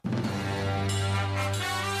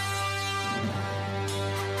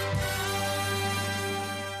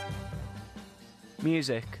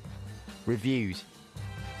Music. Reviews.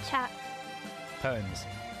 Chat. Poems.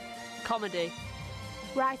 Comedy.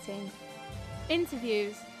 Writing.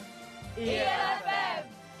 Interviews. ELFM,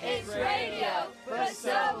 it's radio, but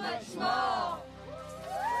so much more.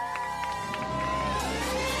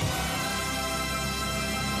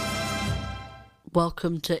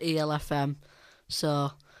 Welcome to ELFM.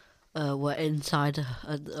 So, we're inside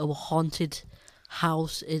a haunted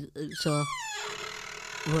house. So,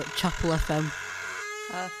 we're at Chapel FM.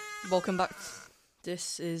 Welcome back.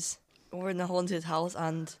 We're in a haunted house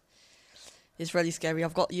and it's really scary.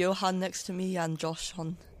 I've got Johan next to me and Josh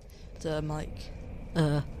on the mic.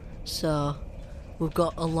 So, we've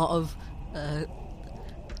got a lot of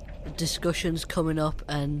discussions coming up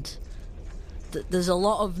and there's a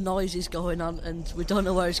lot of noises going on and we don't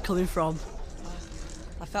know where it's coming from.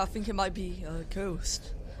 I think it might be a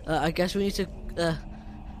ghost. I guess we need to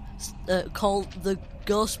call the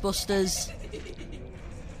Ghostbusters.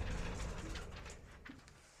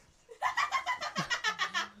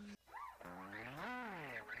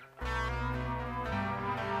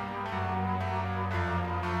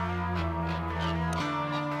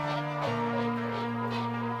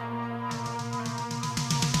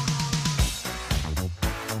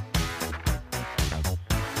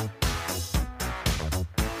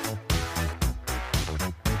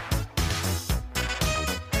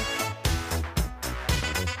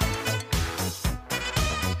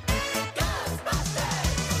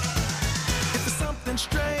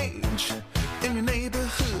 Strange in your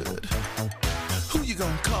neighborhood, who you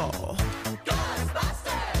gonna call?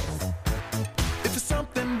 Ghostbusters! If it's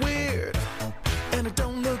something weird and it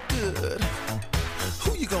don't look good,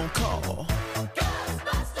 who you gonna call?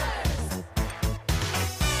 Ghostbusters!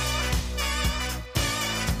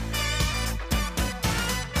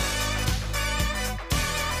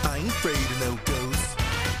 I ain't afraid of no ghosts.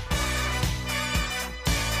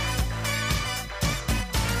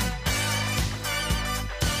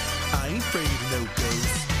 I ain't afraid of no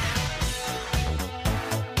ghosts.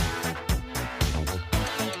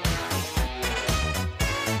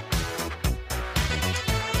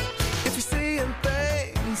 If you're seeing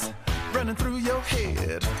things running through your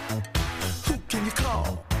head, who can you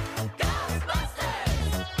call?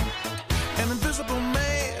 Ghostbusters! An invisible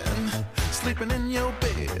man sleeping in your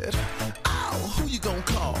bed. Oh, who you gonna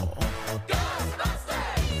call?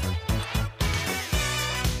 Ghostbusters!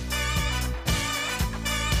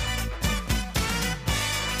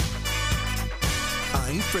 I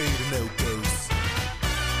ain't afraid of no ghosts.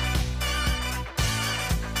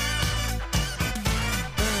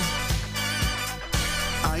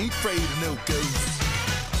 I ain't afraid of no ghosts.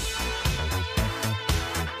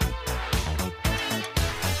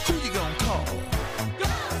 Who you gonna call?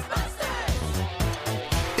 Ghostbusters!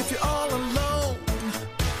 If you're all alone,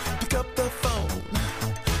 pick up the phone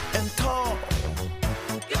and call.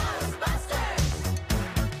 Ghostbusters!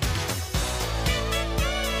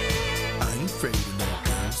 I ain't afraid of no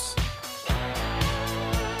ghosts.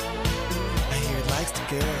 I hear it likes the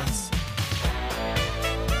girls.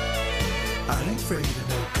 I ain't afraid of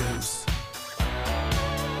no ghosts.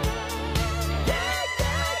 Yeah,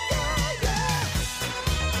 yeah, yeah, yeah.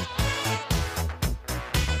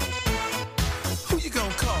 Who you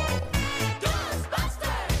gonna call?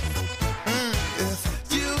 Ghostbusters! If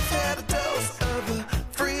you've had a dose of a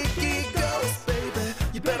freaky ghost, baby,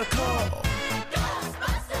 you better call.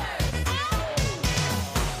 Ghostbusters!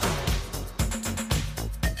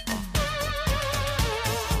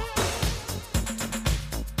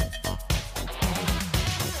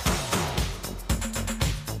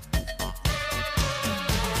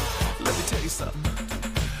 Let me tell you something.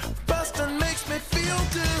 Bustin' makes me feel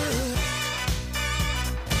good.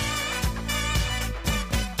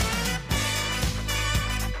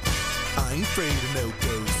 I ain't afraid of no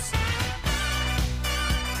ghosts.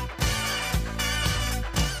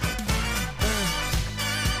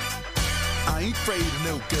 I ain't afraid of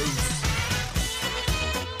no ghosts.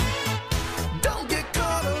 Don't get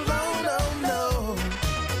caught alone, oh no.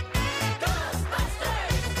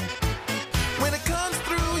 Ghostbusters! When it comes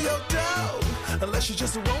through your door, unless you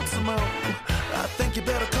just want some more, I think you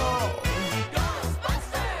better call.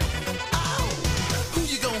 Ghostbusters! Ow! Who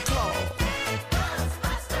you gonna call?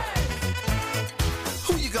 Ghostbusters!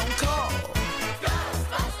 Who you gonna call?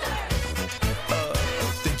 Ghostbusters!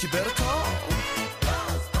 Think you better call.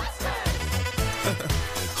 Ghostbusters!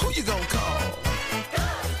 Who you gonna call?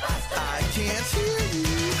 Ghostbusters! I can't hear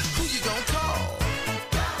you. Who you gonna call?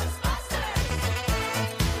 Ghostbusters!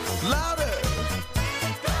 Louder.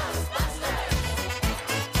 Ghostbusters!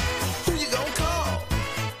 Who you gonna call?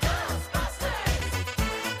 Ghostbusters!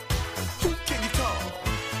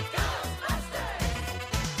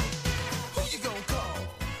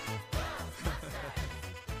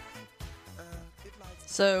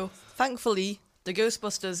 So, thankfully, the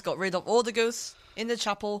Ghostbusters got rid of all the ghosts in the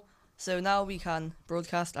chapel, so now we can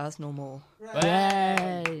broadcast as normal.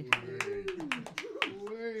 Yay!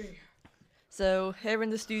 So, here in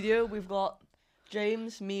the studio, we've got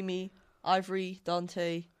James, Mimi, Ivory,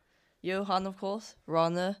 Dante, Johan, of course,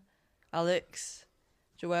 Rana, Alex,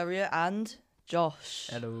 Joaria, and Josh.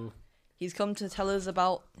 Hello. He's come to tell us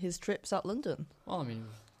about his trips at London. Well, I mean,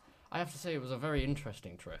 I have to say it was a very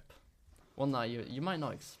interesting trip. One that you might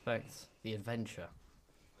not expect the adventure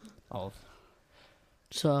of.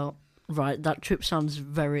 So, right, that trip sounds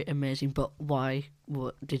very amazing, but why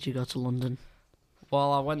did you go to London?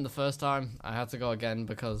 Well, I went the first time. I had to go again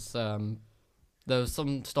because there was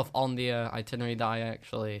some stuff on the itinerary that I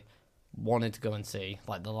actually wanted to go and see.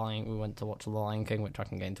 Like we went to watch The Lion King, which I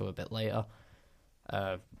can get into a bit later.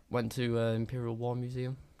 Went to Imperial War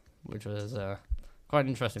Museum, which was quite an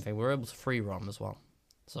interesting thing. We were able to free roam as well.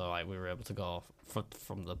 So we were able to go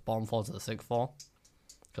from the bottom floor to the sixth floor,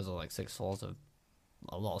 because of like six floors of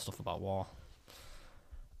a lot of stuff about war.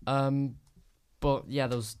 But yeah,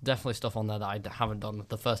 there was definitely stuff on there that I haven't done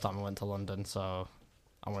the first time I went to London, so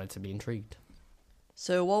I wanted to be intrigued.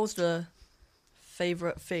 So, what was the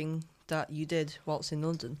favourite thing that you did whilst in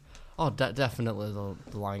London? Oh, definitely the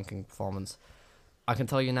Lion King performance. I can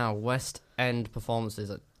tell you now, West End performances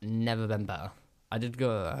have never been better. I did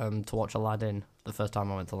go to watch Aladdin the first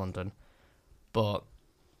time I went to London, but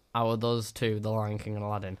out of those two, The Lion King and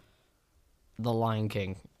Aladdin, The Lion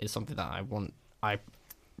King is something that I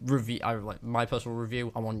like my personal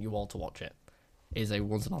review. I want you all to watch it. It is a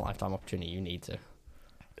once in a lifetime opportunity. You need to.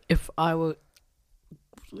 If I were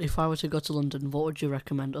to go to London, what would you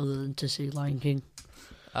recommend other than to see Lion King?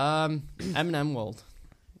 M&M World,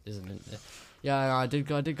 isn't it? Yeah, I did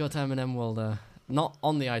go to M&M World. Not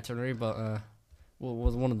on the itinerary, but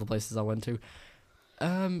was one of the places I went to.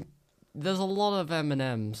 There's a lot of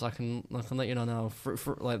M&Ms. I can let you know now.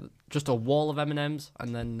 For like just a wall of M&Ms,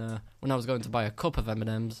 and then when I was going to buy a cup of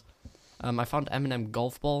M&Ms, I found M&M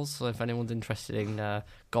golf balls. So if anyone's interested in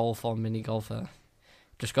golf or mini golf,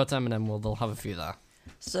 just go to M&M World. They'll have a few there.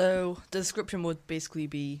 So, the description would basically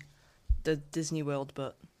be the Disney World,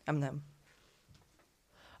 but M&M.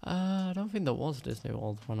 I don't think there was Disney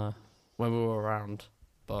World when we were around,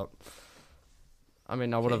 but I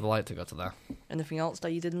mean, I would have liked to go to there. Anything else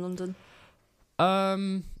that you did in London?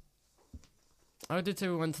 I did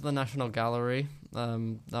too. We went to the National Gallery.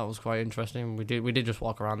 That was quite interesting. We did just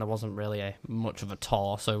walk around. There wasn't really much of a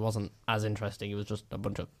tour, so it wasn't as interesting. It was just a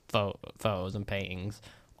bunch of photos and paintings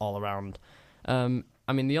all around. I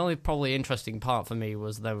mean, the only probably interesting part for me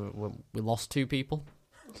was that we lost two people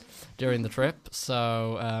during the trip.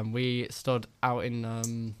 So we stood out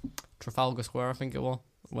in Trafalgar Square, I think it was,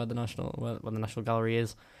 where the National Gallery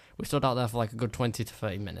is. We stood out there for like a good 20 to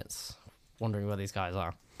 30 minutes, wondering where these guys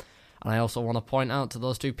are. And I also want to point out to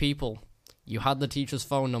those two people, you had the teacher's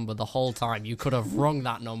phone number the whole time. You could have rung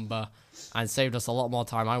that number and saved us a lot more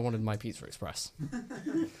time. I wanted my Pizza Express.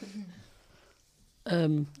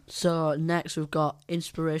 So next we've got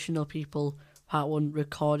Inspirational People, Part 1,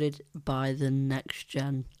 recorded by the Next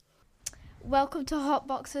Gen. Welcome to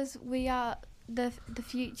Hotboxers. We are the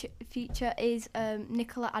feature is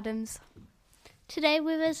Nicola Adams. Today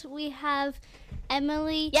with us we have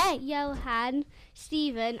Emily, Johan,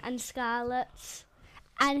 Stephen and Scarlett.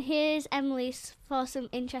 And here's Emily for some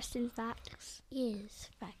interesting facts.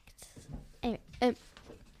 Yes, facts. Anyway,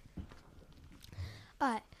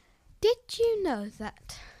 alright. Did you know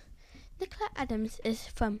that Nicola Adams is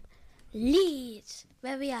from Leeds,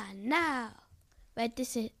 where we are now, where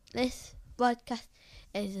this broadcast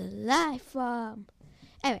is live from?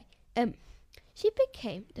 Anyway, she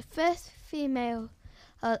became the first female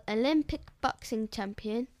Olympic boxing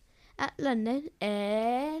champion at London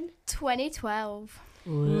in 2012.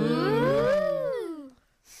 Ooh.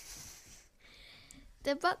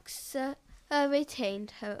 The boxer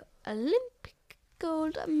retained her Olympic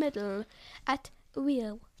gold medal at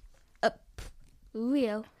Rio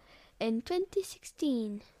in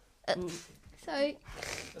 2016. Sorry.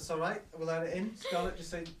 That's all right. We'll add it in. Scarlett,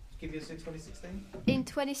 just say, give you a 2016. In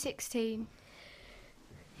 2016.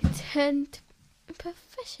 He turned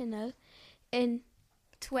professional in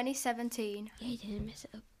 2017. Yeah, he didn't mess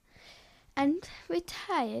it up. And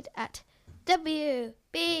retired at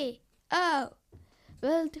WBO,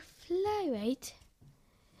 World Flyweight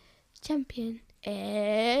Champion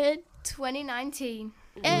in 2019.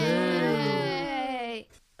 Hey!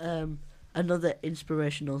 Another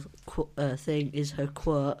inspirational thing is her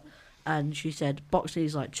quote, and she said, "Boxing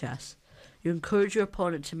is like chess. You encourage your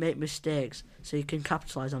opponent to make mistakes so you can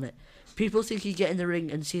capitalise on it. People think you get in the ring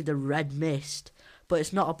and see the red mist, but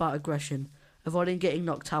it's not about aggression. Avoiding getting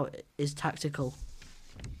knocked out is tactical.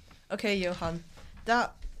 Okay, Johan,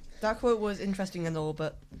 that quote was interesting and all,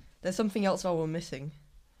 but there's something else that we're missing.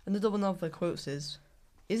 Another one of the quotes is,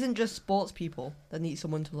 "Isn't just sports people that need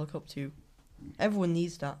someone to look up to. Everyone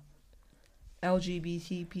needs that.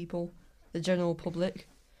 LGBT people, the general public.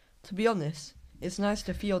 To be honest, it's nice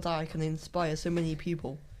to feel that I can inspire so many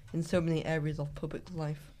people in so many areas of public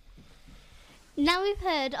life." Now we've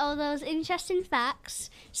heard all those interesting facts.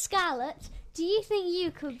 Scarlett, do you think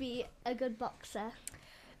you could be a good boxer?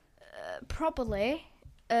 Probably.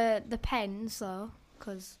 Depends though,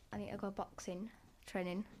 because I need to go boxing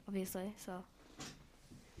training, obviously. So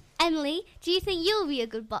Emily, do you think you'll be a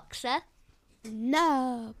good boxer?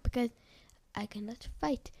 No, because I cannot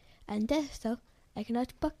fight, and therefore I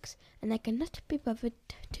cannot box, and I cannot be bothered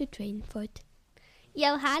to train for it.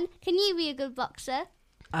 Johan, can you be a good boxer?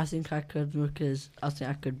 I think I could because I think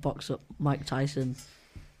I could box up Mike Tyson.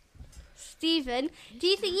 Stephen, do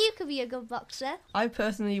you think you could be a good boxer? I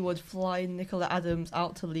personally would fly Nicola Adams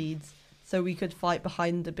out to Leeds so we could fight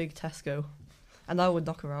behind the big Tesco, and I would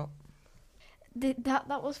knock her out.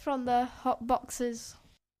 That was from the Hot Boxers.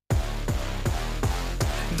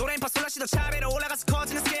 노래인 파솔라시도 차례로 올라가서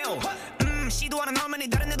커지는 스케일 시도하는 어머니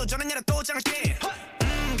다른 애도 저런 애라 또 장할게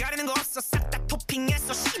가리는 거 없어 싹 다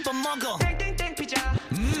토핑해서 씹어먹어 땡땡땡 피자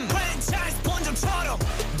프랜차이즈 본점처럼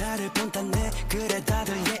나를 본따네 그래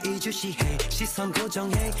다들 예의주시해 시선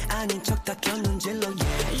고정해 아닌 척 다 곁눈질로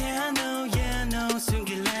Yeah I know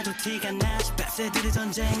숨길래도 티가 나지 빡세들의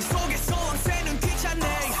전쟁 속에 소원새는 귀찮네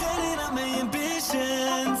Setting up my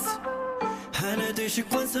ambitions 하나 둘씩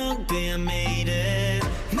완성돼 I made it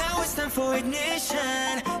Now it's time for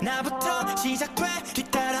ignition 나부터 시작돼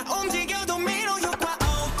뒤따라 움직여 도미노 효과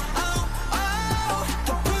Oh oh oh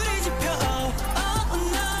더 불이 지펴 Oh oh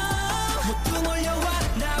no 모두 몰려와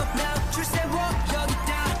Now 줄 세워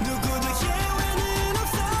여기다 누구도 예외는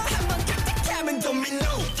없어 한번 깜짝하면 도미노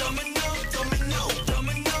한번 깜짝하면 도미노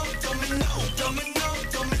도미노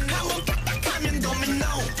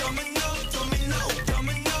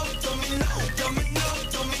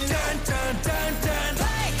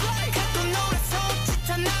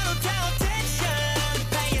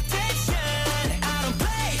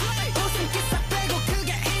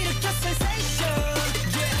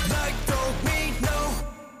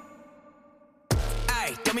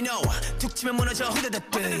툭 치면 무너져 후다닥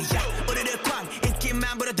우리를 쾅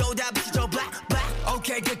인기만 부려도 다 부서져 black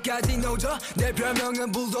오케이 끝까지 노져 내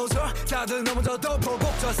별명은 불도저 다들 넘어져도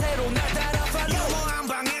보복저 새로 날 따라 follow 유머한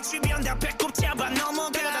방에 주변 다 배꼽 잡아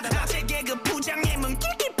넘어가 낮에 개그 부장님은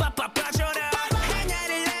끼끼빠빠 빠져라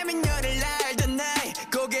하나를 알면 열을 알던 나이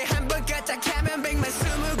고개 한번 까딱하면 100만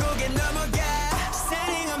 20곡에 넘어가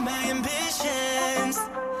Setting up my ambitions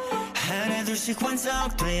하나 둘씩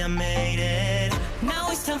완성돼 I made it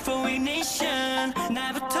Now it's time for ignition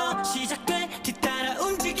나부터 시작돼 뒤따라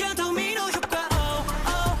움직여 도미노 효과 Oh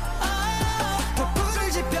oh oh 더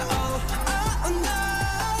불을 지펴 Oh oh no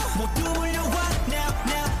모두 몰려와 Now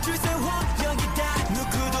줄 세워 여기다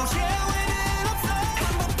누구도 예외는 없어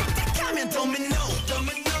한번 깜짝하면 도미노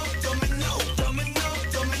한번 깜짝하면 도미노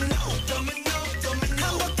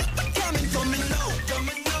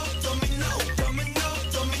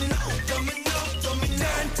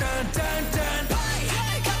딴딴딴딴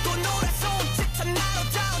갖고 놀아 손짓한 나로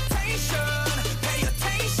다 attention Pay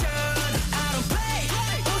attention I don't play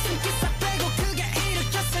웃음기 싹 빼고 그게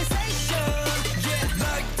일으켜 sensation Yeah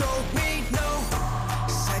like domino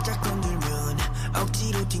살짝 건들면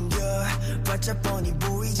억지로 튕겨 바짝 뻔히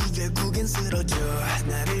보이지 결국엔 쓰러져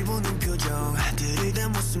나를 보는 표정들을 다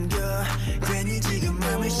못 숨겨 괜히 지금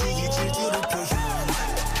맘을 시기 질투로 표현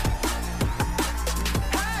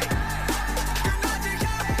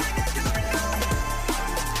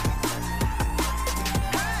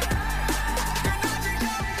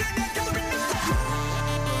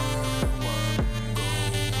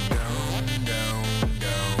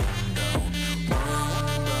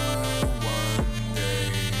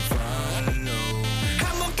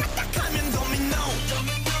한번 까딱하면 도미노 한번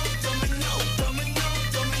까딱하면 도미노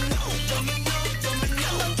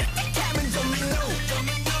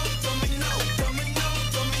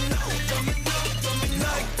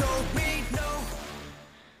like domino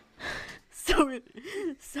Sorry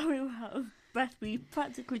we're out of breath. We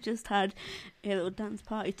practically just had a little dance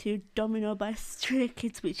party to Domino by Stray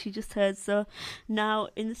Kids, which you just heard. So now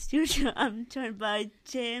in the studio I'm joined by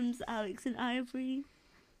James, Alex and Ivory.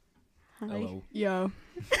 Hi. Hello. Yo.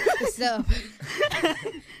 What's up?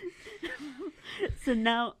 So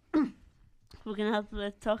now we're gonna have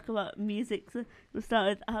a talk about music. So we'll start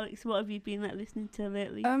with Alex. What have you been listening to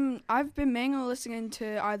lately? I've been mainly listening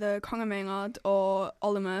to either Conor Maynard or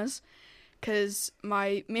Olimers. because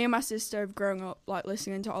me and my sister have grown up like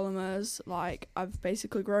listening to Olimers. Like I've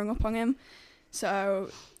basically grown up on him, so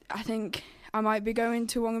I think I might be going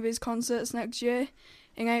to one of his concerts next year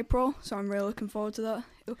in April. So I'm really looking forward to that.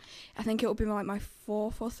 I think it'll be like my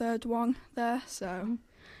 4th or 3rd one there. So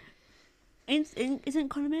isn't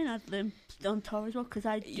Conor Maynard on tour as well? Because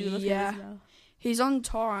I do love him as well. He's on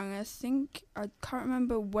tour, and I can't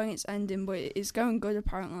remember when it's ending, but it's going good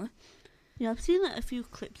apparently. Yeah, I've seen like a few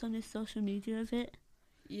clips on his social media of it.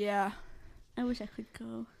 Yeah. I wish I could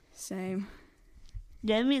go. Same.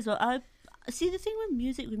 Yeah, me as well. I see the thing with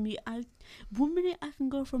music with me. One minute I can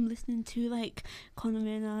go from listening to like Conor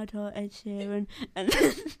Maynard or Ed Sheeran, and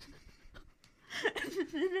then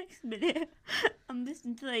the next minute I'm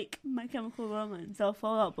listening to like My Chemical Romance or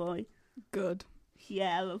Fall Out Boy. Good.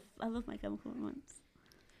 Yeah, I love My Chemical Romance.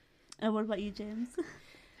 And what about you, James?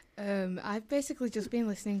 I've basically just been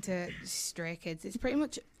listening to Stray Kids. I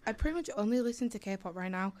pretty much only listen to K-pop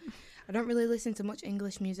right now. I don't really listen to much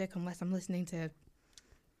English music unless I'm listening to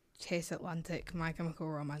Chase Atlantic, My Chemical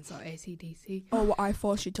Romance, or AC/DC. Oh, what I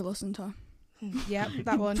forced you to listen to. Yeah,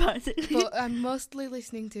 that one. But I'm mostly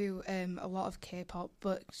listening to a lot of K-pop,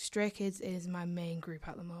 but Stray Kids is my main group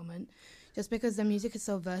at the moment. Just because their music is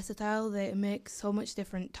so versatile, they make so much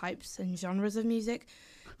different types and genres of music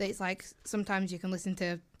that it's like sometimes you can listen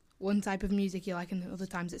to one type of music you like, and other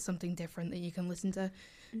times it's something different that you can listen to,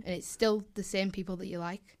 and it's still the same people that you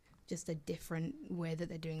like, just a different way that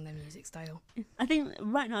they're doing their music style. I think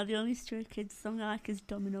right now the only Stray Kids song I like is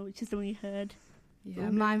Domino, which is the one you heard. Yeah,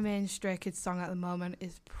 my main Stray Kids song at the moment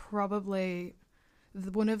is probably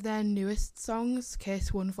one of their newest songs,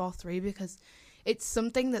 Case 143, because it's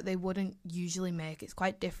something that they wouldn't usually make. It's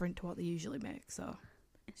quite different to what they usually make, so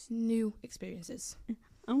it's new experiences.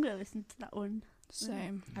 I'm going to listen to that one.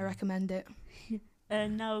 Same. I recommend it.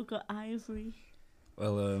 And now we've got Ivory.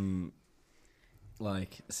 Well,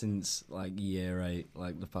 like, since, like, year 8,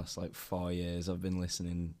 like, the past, like, 4 years, I've been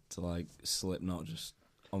listening to, like, Slipknot just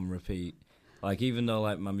on repeat. Like, even though,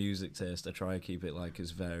 like, my music taste, I try to keep it, like,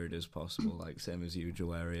 as varied as possible, like, same as you,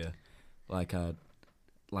 Joaria.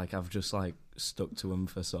 I've just, like, stuck to them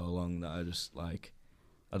for so long that I just, like,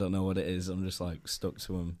 I don't know what it is, I'm just, like, stuck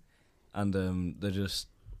to them. And they're just,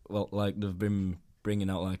 well, like, they've been bringing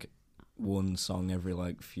out, like, one song every,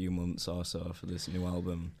 like, few months or so for this new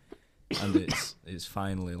album. And it's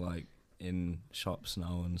finally, like, in shops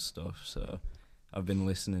now and stuff, so I've been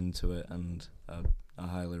listening to it, and I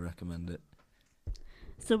highly recommend it.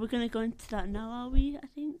 So we're going to go into that now, are we, I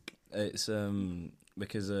think? It's,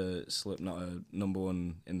 because Slipknot are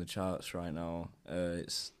 #1 in the charts right now.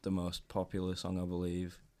 It's the most popular song, I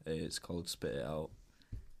believe. It's called Spit It Out.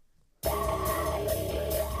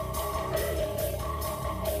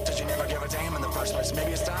 Did you never give a damn in the first place?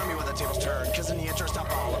 Maybe it's time you when the tables turn. Cause in the interest of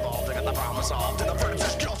all involved, they got the problem solved. And the verdict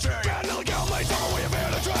is guilty. Yeah, no girl, mate, tell me where you've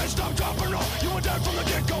had a try. Stop, drop, or no. You were dead from the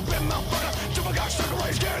get-go, been motherfucker. Jump a cock, stuck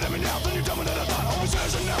away, scared at me now. Then you tell me that I thought always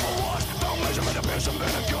says it never was. Don't measurement of piss and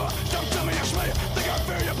vinegar. Don't tell me ask me. Think I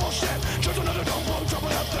fear your bullshit. Just another dumb bum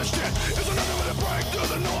jumping up this shit. It's another way to break through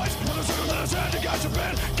the noise. With a circle that has had, you got your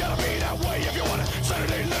pen. Gotta be that way if you want it.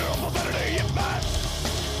 Sanity, literal profanity, you bad.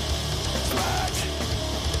 Smash it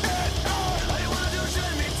out. All you wanna do is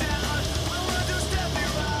shut me down. All you wanna do is step me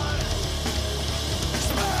around.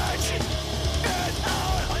 Smash it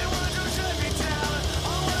out. All you wanna do is shut me down.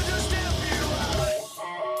 All I wanna do is step you out.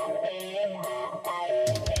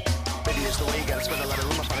 Maybe it's the way you gotta spend a lot of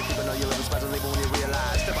room. I find people know you live in leave when you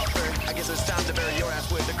realize. Step up third. I guess it's time to bury your ass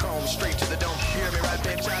with the chrome straight to the dome. You hear me right,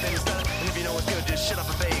 bitch? I didn't stun. And if you know it's good, just shut up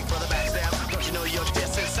and fake for the backstab. Don't you know you're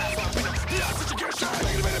distance? That's why we know. Yeah, since you get shot,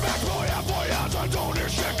 make it a minute back, boy. I don't hear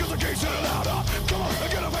shit cause the gate's sitting louder. Come on, I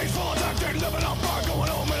get a face full of duct tape, living on bar, going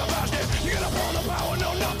home in a basket. You get up on the power,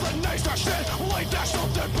 no nothing, nice that shit. Well, ain't that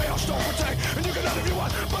something, bail, don't protect. And you can none if you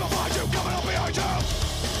want, but I'll find you coming up behind you.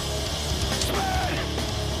 Spin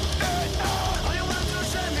it out. All you wanna do is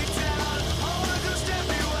shut me down. All I wanna do is step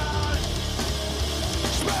you out.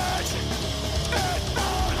 Spin it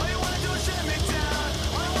out. All you wanna do is shut me down.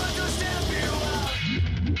 All I wanna do is step you out.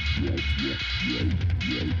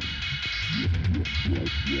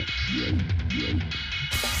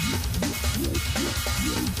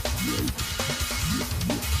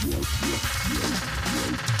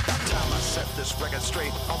 Time I set this record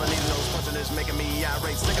straight. All the needle nose punching is making me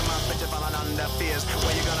irate. Sick of my bitches falling under fears.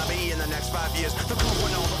 Where you gonna be in the next 5 years? The cool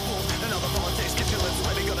one, all the fools, and all the politics. Get your lips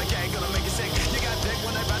ready, gonna gag, gonna make you sick. You got dick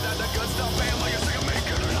when they bad out the good stuff. Bam, while you're sick of me,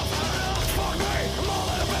 good enough. Fuck me, I'm all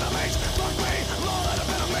out of enemies. Fuck me, I'm all out of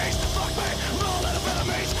enemies. Fuck me, I'm all out of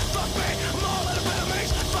enemies. Fuck me, I'm all out of enemies.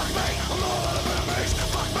 Fuck me, I'm all out of enemies.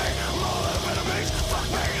 Fuck me, I'm all out of enemies. Fuck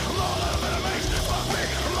me, I'm all out of enemies.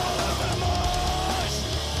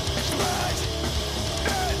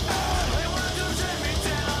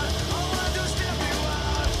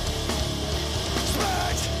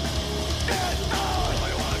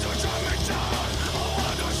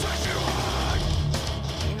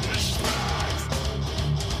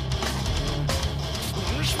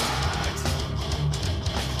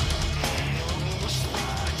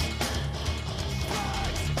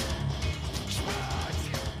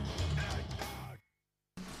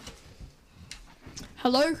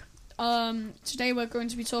 Hello. Today we're going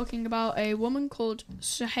to be talking about a woman called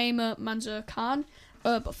Suhaima Manzoor Khan.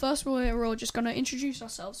 But first we're all just going to introduce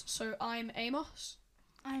ourselves. So I'm Amos.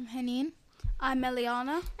 I'm Haneen. I'm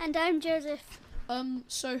Eliana. And I'm Joseph.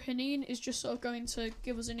 So Haneen is just sort of going to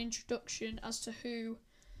give us an introduction as to who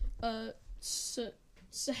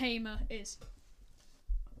Suhaima is.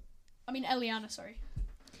 I mean Eliana, sorry.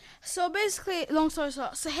 So basically, long story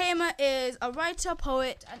short, Suhaima is a writer,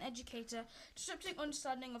 poet, and educator, disrupting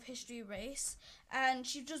understanding of history, race, and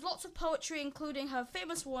she does lots of poetry, including her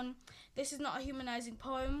famous one, "This Is Not a Humanizing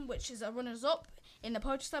Poem," which is a runners-up in the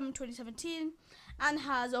Poetry Slam in 2017, and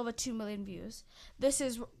has over 2 million views. This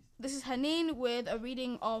is Haneen with a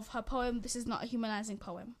reading of her poem, "This Is Not a Humanizing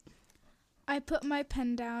Poem." I put my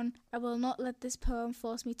pen down. I will not let this poem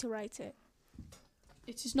force me to write it.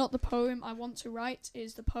 It is not the poem I want to write, it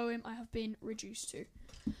is the poem I have been reduced to.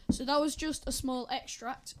 So that was just a small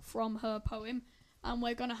extract from her poem, and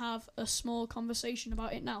we're going to have a small conversation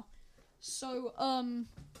about it now. So,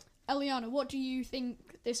 Eliana, what do you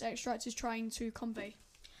think this extract is trying to convey?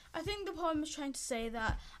 I think the poem is trying to say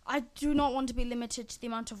that I do not want to be limited to the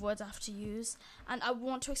amount of words I have to use, and I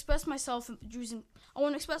want to express myself using.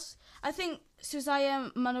 I think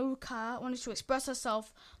Suhaima Manzoor Khan wanted to express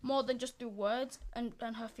herself more than just through words and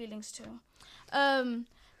her feelings too. Haneen,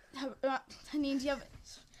 do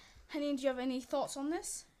you have any thoughts on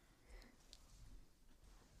this?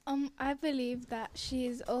 I believe that she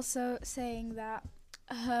is also saying that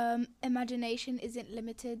her imagination isn't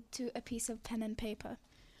limited to a piece of pen and paper.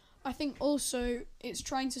 I think also it's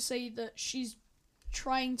trying to say that she's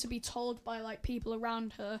trying to be told by like people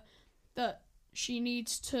around her that she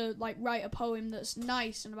needs to like write a poem that's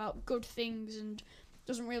nice and about good things and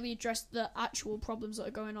doesn't really address the actual problems that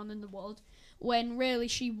are going on in the world, when really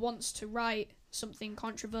she wants to write something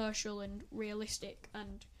controversial and realistic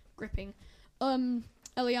and gripping.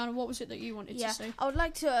 Eliana, what was it that you wanted to say? I would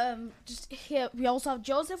like to just hear. We also have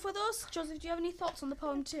Joseph with us. Joseph, do you have any thoughts on the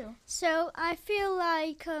poem too? So I feel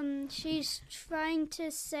like she's trying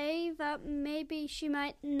to say that maybe she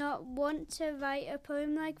might not want to write a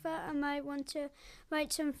poem like that and might want to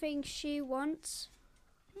write something she wants.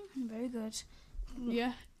 Very good.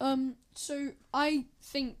 Yeah. So I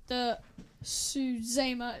think that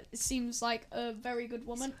Suhaima seems like a very good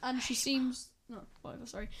woman, and she seems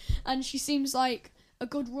and she seems like a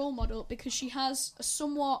good role model because she has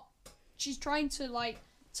she's trying to like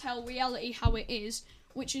tell reality how it is,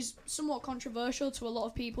 which is somewhat controversial to a lot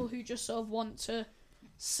of people who just sort of want to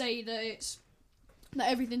say that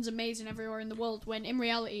everything's amazing everywhere in the world, when in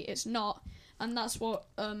reality it's not, and that's what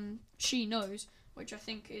she knows, which I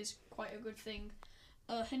think is quite a good thing.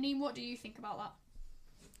 Haneen, what do you think about that?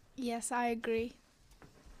 Yes, I agree.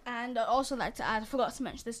 And I'd also like to add, I forgot to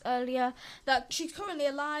mention this earlier, that she's currently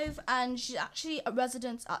alive and she's actually a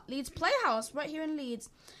resident at Leeds Playhouse, right here in Leeds.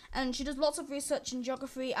 And she does lots of research in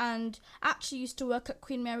geography and actually used to work at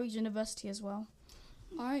Queen Mary's University as well.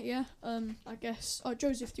 Alright, yeah. I guess... Oh,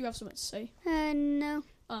 Joseph, do you have something to say? No.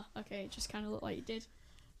 Ah, okay, it just kind of looked like you did.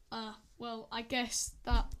 Well, I guess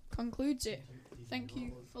that concludes it. Thank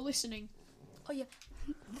you for listening. Oh, yeah.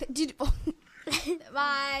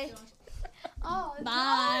 Bye. Oh,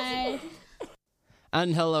 bye.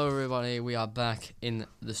 And hello everybody, we are back in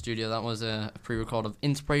the studio. That was a pre-record of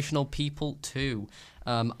Inspirational People 2.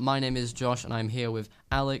 My name is Josh and I'm here with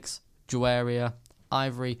Alex, Joaria,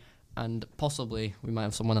 Ivory, and possibly we might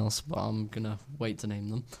have someone else, but I'm going to wait to name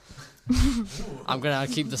them. I'm going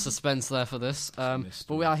to keep the suspense there for this.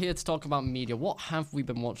 But we are here to talk about media. What have we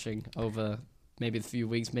been watching over maybe a few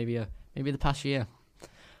weeks, maybe the past year?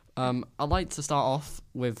 I'd like to start off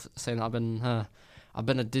with saying that I've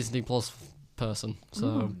been a Disney Plus person,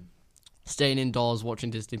 so staying indoors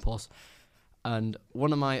watching Disney Plus, and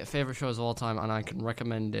one of my favourite shows of all time, and I can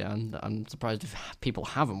recommend it, and I'm surprised if people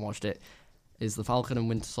haven't watched it, is The Falcon and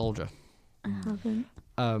Winter Soldier. I haven't.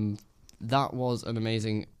 That was an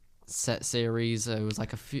amazing set series. It was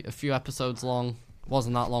like a few episodes long.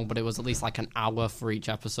 Wasn't that long, but it was at least like an hour for each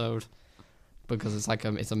episode, because it's like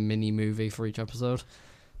it's a mini movie for each episode.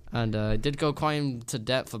 And it did go quite into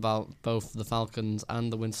depth about both the Falcons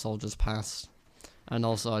and the Winter Soldier's past. And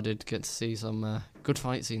also I did get to see some good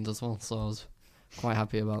fight scenes as well, so I was quite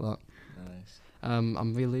happy about that. Nice. I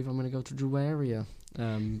believe I'm going to go to Joaria.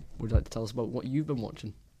 Would you like to tell us about what you've been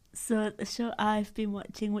watching? So the show I've been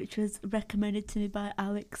watching, which was recommended to me by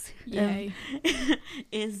Alex, Yay.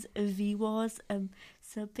 is V-Wars.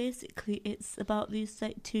 So basically, it's about these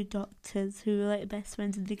like two doctors who are like best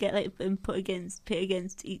friends, and they get like pit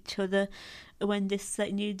against each other when this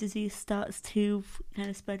like new disease starts to kind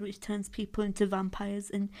of spread, which turns people into vampires.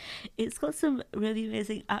 And it's got some really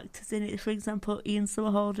amazing actors in it. For example, Ian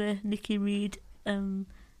Somerhalder, Nikki Reed.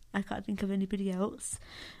 I can't think of anybody else,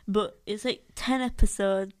 but it's like 10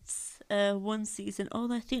 episodes, one season.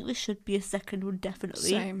 Although I think there should be a second one, definitely.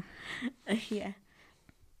 Same. Yeah,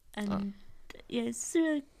 and yeah, it's a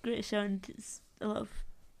really great show, and it's a lot of.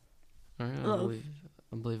 Alright,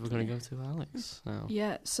 I believe we're going to go to Alex now.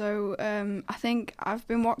 Yeah, so I think I've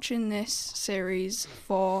been watching this series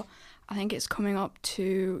for, I think it's coming up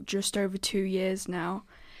to just over 2 years now.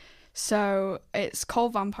 So it's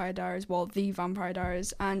called Vampire Diaries, well, The Vampire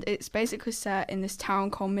Diaries, and it's basically set in this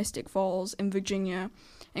town called Mystic Falls in Virginia,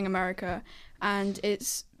 in America, and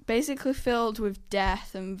it's basically filled with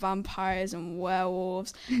death and vampires and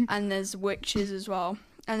werewolves, and there's witches as well.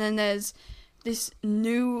 And then there's this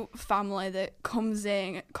new family that comes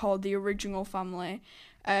in called the Original Family,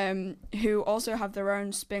 who also have their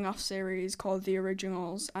own spin-off series called The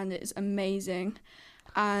Originals, and it's amazing.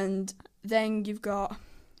 And then you've got,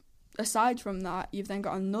 aside from that, you've then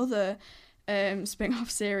got another spin-off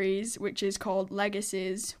series which is called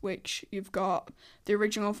Legacies, which you've got the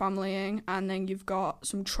Original Family in, and then you've got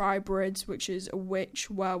some tribrids, which is a witch,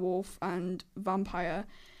 werewolf and vampire.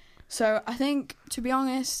 So I think, to be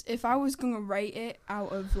honest, if I was going to rate it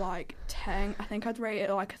out of like 10, I think I'd rate it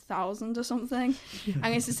like 1,000 or something.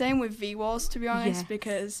 And it's the same with V-Wars, to be honest,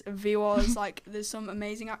 because V-Wars, like, there's some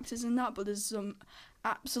amazing actors in that, but there's some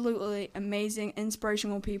absolutely amazing,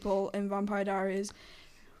 inspirational people in Vampire Diaries,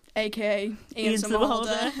 aka Ian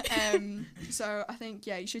Somerhalder. So I think,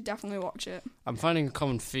 yeah, you should definitely watch it. I'm finding a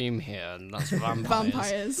common theme here, and that's vampires.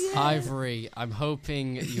 Vampires. Yeah. Ivory, I'm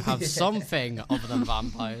hoping you have something other than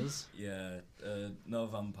vampires. Yeah, no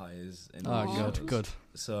vampires. In Oh, the good, shows. good.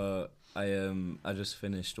 So I just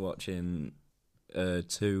finished watching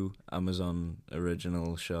 2 Amazon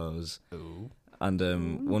original shows. Ooh.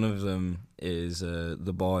 And one of them is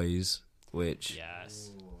The Boys, which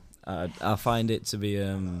I find it to be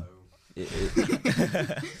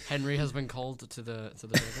Henry has been called to the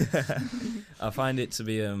I find it to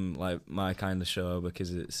be like my kind of show,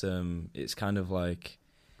 because it's kind of like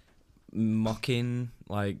mocking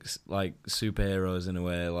like superheroes in a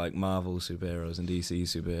way, like Marvel superheroes and DC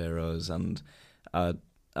superheroes, and I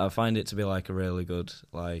find it to be like a really good,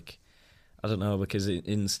 like, I don't know, because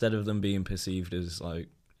instead of them being perceived as like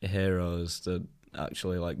heroes, they're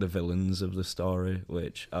actually like the villains of the story,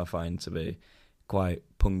 which I find to be quite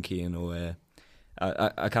punky in a way.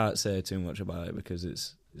 I can't say too much about it because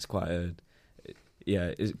it's quite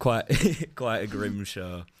quite a grim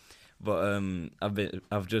show. But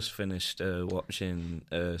I've just finished watching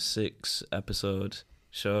a 6-episode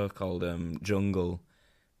show called Jungle,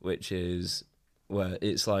 which is where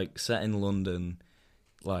it's like set in London,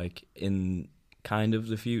 like in kind of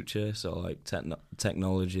the future, so like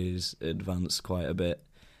technology's advanced quite a bit.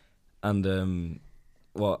 And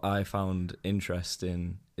what I found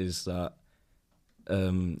interesting is that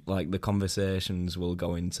like the conversations will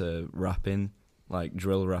go into rapping, like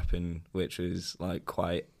drill rapping, which is like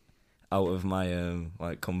quite out of my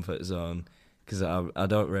like comfort zone, because I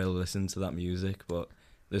don't really listen to that music, but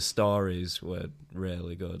the stories were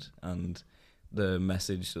really good, and the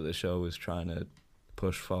message that the show was trying to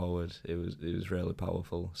push forward, it was really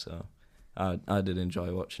powerful. So I did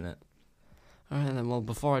enjoy watching it. All right, then. Well,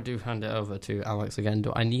 before I do hand it over to Alex again,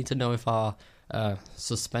 do I need to know if our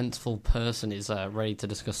suspenseful person is ready to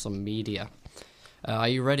discuss some media? Are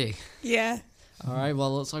you ready? Yeah. All right.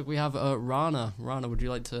 Well, looks like we have Rana. Rana, would you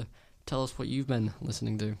like to tell us what you've been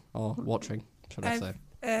listening to or watching, should I say?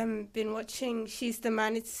 I've been watching She's the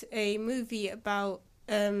Man. It's a movie about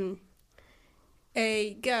a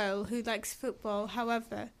girl who likes football.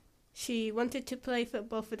 However, she wanted to play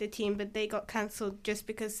football for the team, but they got cancelled just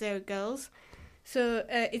because they're girls. So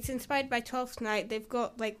it's inspired by 12th Night. They've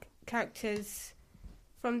got like characters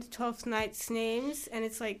from the 12th Night's names, and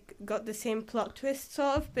it's like got the same plot twist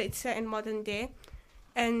sort of, but it's set in modern day.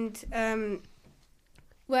 And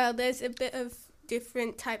well, there's a bit of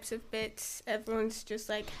different types of bits. Everyone's just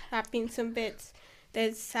like happy in some bits.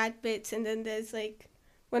 There's sad bits, and then there's like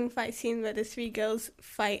one fight scene where the 3 girls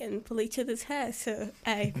fight and pull each other's hair. So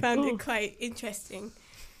I found it quite interesting.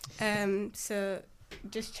 So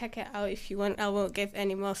just check it out if you want. I won't give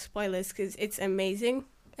any more spoilers because it's amazing,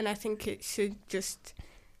 and I think it should just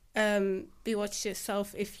be watched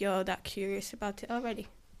yourself if you're that curious about it already.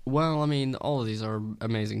 Well, I mean, all of these are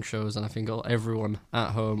amazing shows, and I think everyone at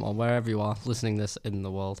home or wherever you are listening this in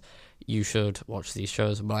the world, you should watch these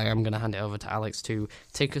shows. But I am going to hand it over to Alex to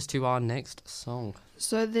take us to our next song.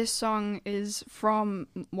 So this song is from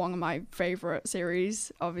one of my favourite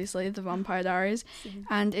series, obviously, The Vampire Diaries,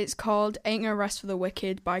 and it's called Ain't No Rest for the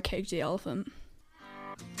Wicked by Cage the Elephant.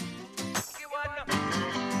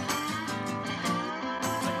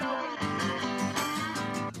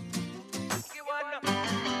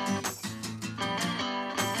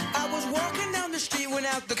 I was walking down the street when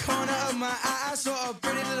out the corner of my eye I saw a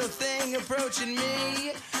pretty little thing approaching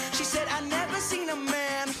me. She said, I never seen a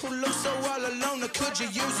man who looks so all alone. Or could you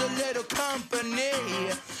use a little company?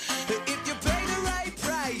 If you pay the right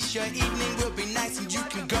price, your evening will be nice and you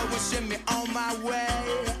can go and send me on my way.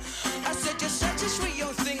 I said, you're such a sweet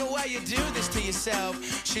young thing, why you do this to yourself?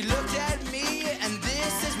 She looked at me and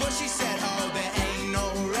this is what she said. Oh, there ain't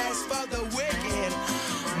no rest for the wicked.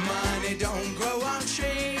 Money don't grow on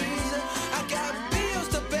trees. I got bills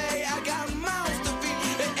to pay, I got mouths to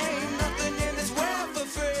feed. There ain't nothing in this world for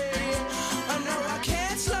free. I know I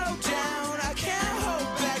can't slow down, I can't hold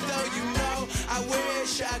back, though you know I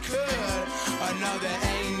wish I could. I know there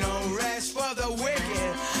ain't no rest for the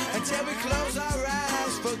wicked until we close our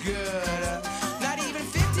eyes for good. Not even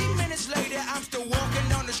 15 minutes later, I'm still walking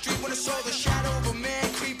down the street when I saw the shadow of a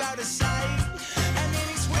man creep out of sight. And then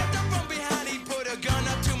he swept up from behind, he put a gun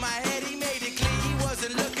up to my head, he made it clear he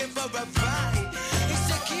wasn't looking for a fight. He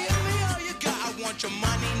said, give me all you got, I want your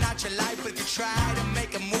money, not your life, but if you try to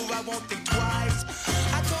make a move, I won't think twice.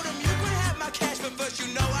 I told him you could have my cash, but first you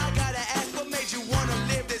know I gotta ask, what made you wanna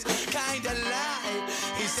live this kind of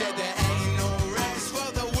life? He said there ain't no rest for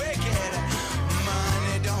the wicked.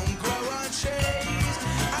 Money don't grow on trees.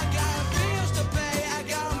 I got bills to pay, I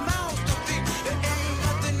got mouths to feed. There ain't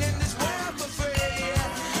nothing in this world for free.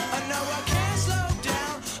 I know I can't slow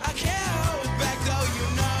down, I can't hold back, though you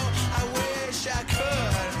know I wish I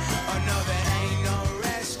could. Oh no, there ain't no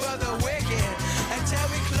rest for the wicked until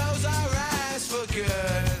we close our eyes for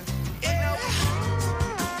good. Yeah.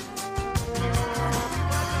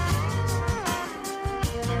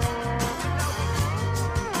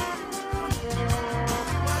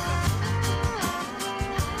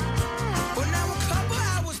 Well, now a couple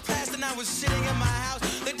hours passed and I was sitting in my house.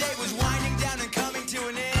 The day was winding down and coming to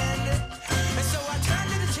an end. And so I turned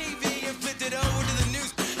to the TV and flipped it over to the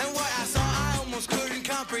news. And what I saw, I almost couldn't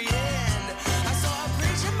comprehend. I saw a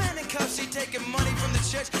preacher man in cuffs, he taking money from the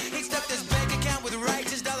church. He stuffed his bank account with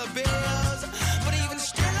righteous dollar bills. But even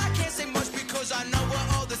still, I can't say much because I know we're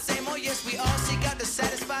all the same. Oh yes, we all seek out to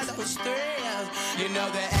satisfy those thrills. You know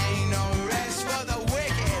there ain't no rest for the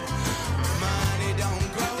wicked. Money don't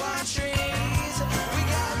grow on trees. We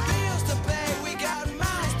got bills to pay, we got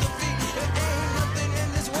mouths to feed. There ain't nothing in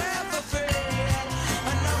this world for free.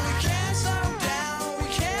 I know we can't slow down, we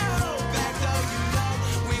can't hold back, though you know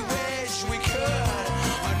we wish we could.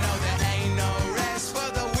 I know there ain't no rest for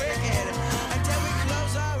the wicked until we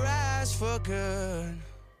close our eyes for good.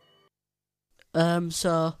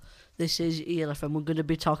 So this is ELFM. We're going to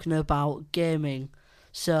be talking about gaming.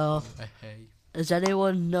 So, does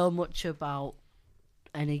anyone know much about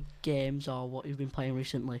any games or what you've been playing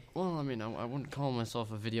recently? Well, I mean, I wouldn't call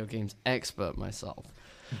myself a video games expert myself,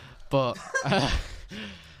 but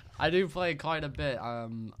I do play quite a bit.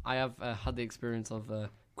 I have had the experience of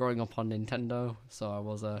growing up on Nintendo, so I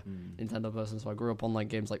was a Nintendo person, so I grew up on like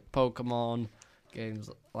games like Pokemon, games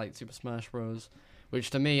like Super Smash Bros., which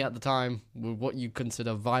to me at the time were what you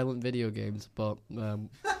consider violent video games, but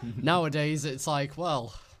nowadays it's like,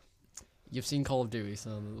 well, you've seen Call of Duty,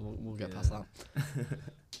 so we'll get past that.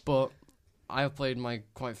 But I have played my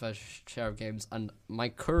quite fair share of games, and my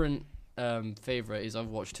current favourite is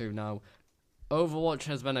Overwatch 2 now. Overwatch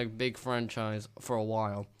has been a big franchise for a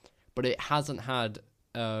while, but it hasn't had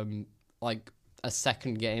like a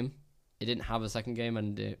second game. It didn't have a second game,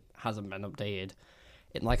 and it hasn't been updated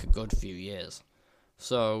in like a good few years.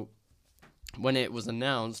 So when it was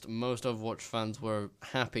announced, most Overwatch fans were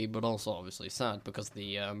happy, but also obviously sad because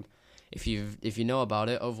the if you know about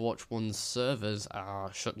it, Overwatch 1's servers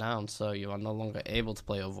are shut down, so you are no longer able to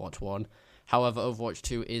play Overwatch 1. However, Overwatch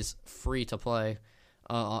 2 is free to play.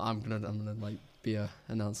 I'm gonna like be a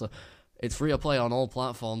announcer. It's free to play on all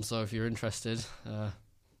platforms, so if you're interested,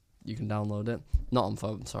 you can download it. Not on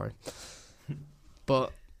phone, sorry.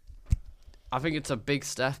 But I think it's a big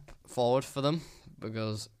step forward for them,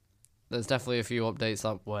 because there's definitely a few updates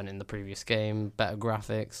that weren't in the previous game, better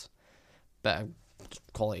graphics, better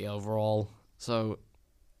quality overall. So,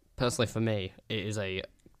 personally for me, it is a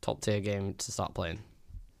top tier game to start playing.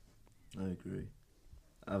 I agree.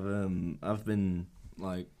 I've been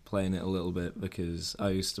like playing it a little bit because I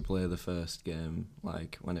used to play the first game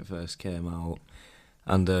like when it first came out,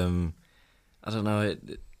 and I don't know,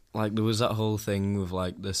 like there was that whole thing with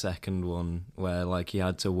like the second one where like you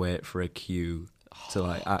had to wait for a queue to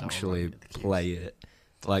like actually play it.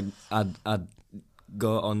 Like I'd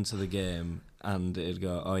go onto the game and it'd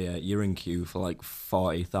go, oh yeah, you're in queue for like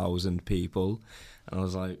 40,000 people, and I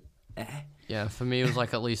was like, eh. Yeah, for me it was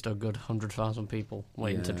like at least a good 100,000 people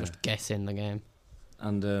waiting to Yeah. just get in the game.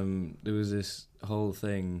 And there was this whole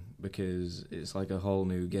thing because it's like a whole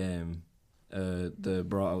new game. They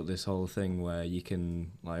brought out this whole thing where you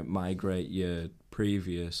can like migrate your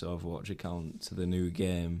previous Overwatch account to the new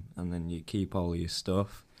game, and then you keep all your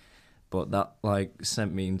stuff. But that like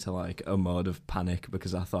sent me into like a mode of panic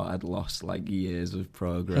because I thought I'd lost like years of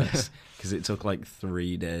progress because it took like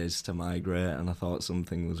 3 days to migrate, and I thought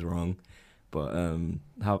something was wrong. But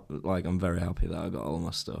like I'm very happy that I got all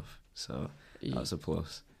my stuff, so that's a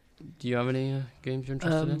plus. Do you have any games you're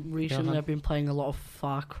interested in? Recently, I've been playing a lot of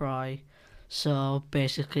Far Cry. So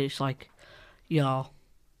basically, it's like you're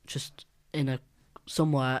just in a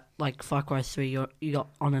somewhere like Far Cry 3. You're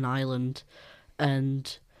on an island,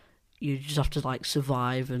 and you just have to like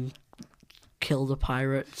survive and kill the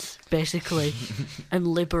pirates, basically, and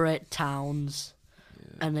liberate towns.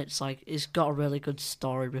 Yeah. And it's like it's got a really good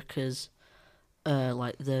story because,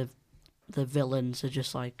 like the villains are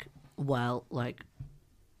just like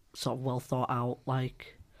sort of well thought out.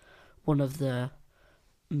 Like one of the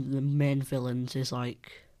main villains is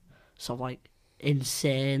like sort of like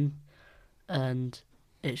insane, and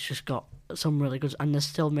it's just got some really good. And they're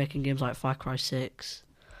still making games like Far Cry 6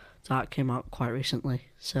 that came out quite recently.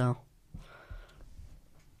 So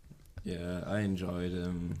yeah, I enjoyed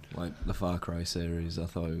like the Far Cry series. I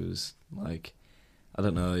thought it was like, I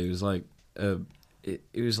don't know, it was like it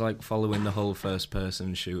was like following the whole first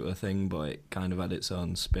person shooter thing, but it kind of had its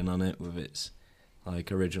own spin on it with its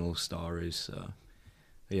like original stories. So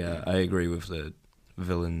yeah, I agree with the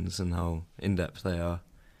villains and how in depth they are.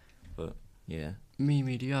 But yeah,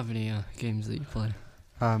 Mimi, do you have any games that you play?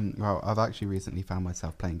 Well, I've actually recently found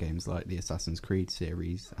myself playing games like the Assassin's Creed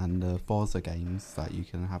series and the Forza games that you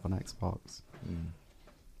can have on Xbox.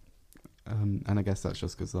 And I guess that's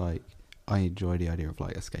just because like I enjoy the idea of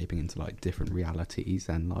like escaping into like different realities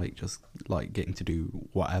and like just like getting to do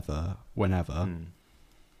whatever whenever.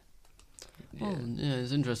 Well, yeah,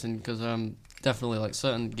 it's interesting because definitely like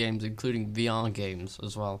certain games, including VR games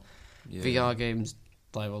as well. Yeah. VR games,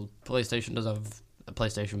 like, well, PlayStation does have a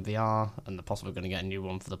PlayStation VR, and they're possibly going to get a new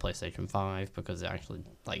one for the PlayStation 5 because it actually,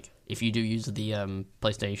 like, if you do use the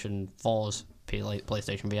PlayStation 4's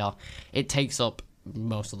PlayStation VR, it takes up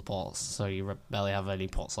most of the ports, so you barely have any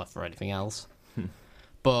ports left for anything else.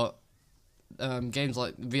 But games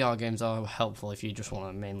like VR games are helpful if you just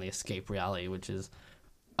want to mainly escape reality, which is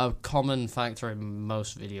a common factor in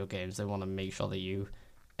most video games. They want to make sure that you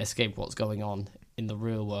escape what's going on in the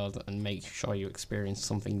real world and make sure you experience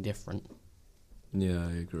something different. Yeah,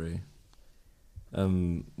 I agree.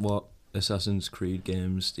 What Assassin's Creed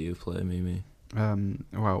games do you play, Mimi?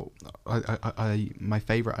 Well, I my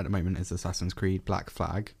favourite at the moment is Assassin's Creed Black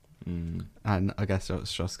Flag. And I guess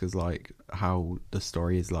that's just because like how the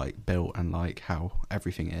story is like built and like how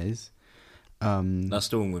everything is. That's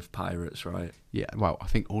the one with pirates, right? Yeah, well, I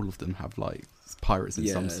think all of them have like pirates in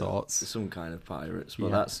some sorts. Some kind of pirates, but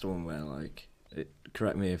Yeah. that's the one where like,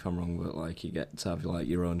 correct me if I'm wrong, but like you get to have like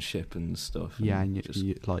your own ship and stuff. Yeah, and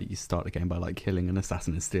you start the game by like killing an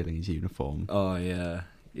assassin and stealing his uniform. Oh yeah,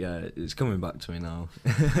 it's coming back to me now.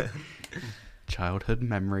 Childhood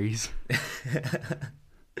memories.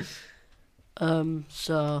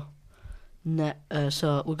 So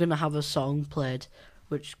we're gonna have a song played,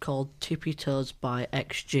 which is called "Tippy Toes" by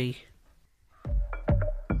XG.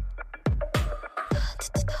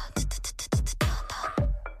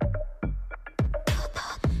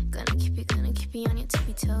 Gonna keep you on your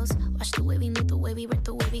tippy toes. Watch the way we move, the way we rip,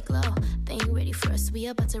 the way we glow. They ain't ready for us, we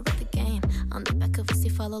about to wreck the game. On the back of us, they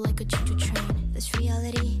follow like a choo-choo train. This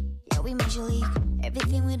reality, yeah, we major league.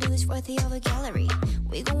 Everything we do is worthy of a gallery.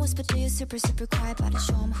 We gon' whisper to you super, super quiet, about to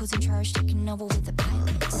show 'em who's in charge, taking over with the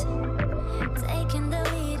pilots. Taking the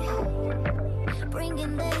lead,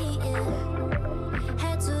 bringing the heat in.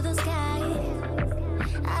 Head to the sky,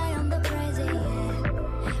 eye on the prize,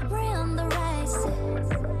 yeah. We're on the rise,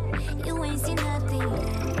 you ain't seen nothing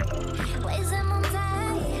yet. Ways them on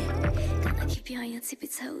tight, gonna keep you on your tippy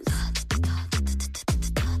toes.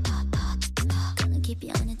 Gonna keep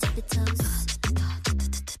you on your tippy toes.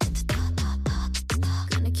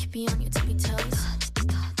 Gonna keep you on your tippy toes.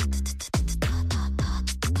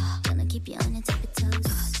 Gonna keep you on your tippy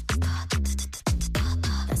toes.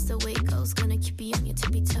 That's the way it goes. Gonna keep you on your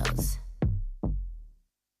tippy toes.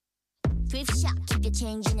 Thrift shop, keep your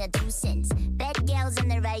change in your 2 cents. Bad gals on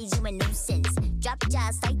the rise, you a nuisance. Drop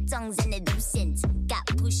jaws, tight tongues, and the nuisance. Got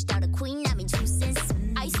pushed out a queen, I mean 2 cents.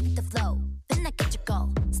 Ice with the flow, then I get you go.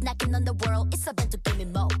 Snacking on the world, it's a bent to give me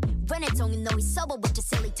more. Run it, don't you know he's sober with your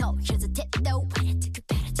silly toe. Here's a tip though, better tippy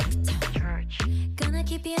toe. Gonna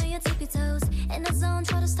keep you on your tippy toes. In the zone,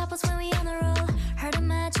 try to stop us when we on the roll. Heard a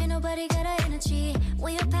match, ain't nobody got our energy.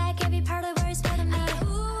 We pack every part of words better me.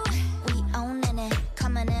 We owning it,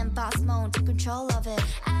 coming in boss mode, take control of it.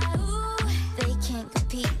 They can't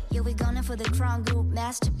compete, yeah, we gunning for the crown group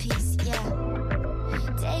masterpiece, yeah.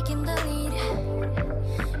 Taking the lead,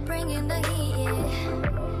 bringing the heat,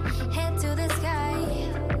 yeah. Head to the sky,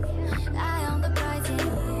 eye on the prize, yeah.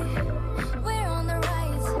 We're on the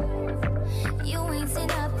rise, you ain't seen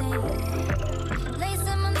nothing. Lace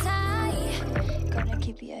them untie, gonna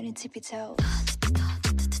keep you on your tippy toes.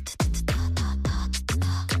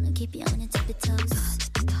 Gonna keep you on your tippy toes.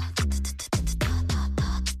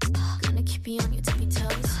 Gonna keep you on your tippy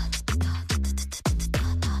toes.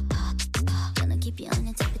 Gonna keep you on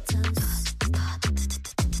your tippy toes.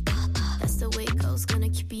 That's the way it goes. Gonna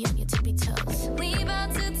keep you on your tippy toes. We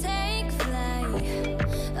about to take flight,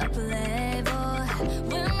 up a level.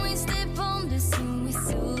 When we step on the scene, we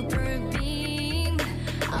super beam.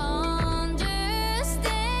 Understand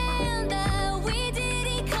that we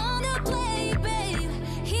didn't come to play, babe.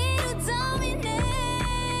 Here to dominate.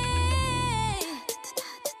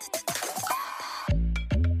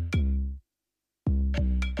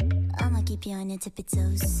 I'ma keep you on your tippy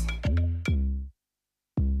toes.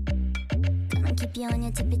 Gonna keep you on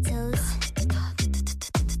your tippy toes.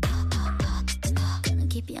 Gonna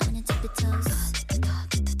keep you on your tippy toes.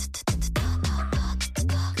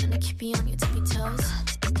 Gonna keep you on your tippy toes.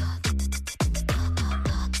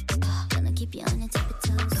 Gonna keep you on your tippy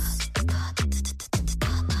toes.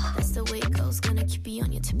 That's the way it goes. Gonna keep you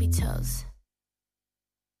on your tippy toes.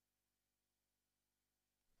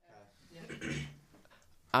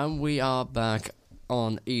 And we are back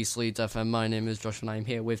on East Leeds FM. My name is Josh, and I'm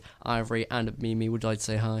here with Ivory and Mimi. Would you like to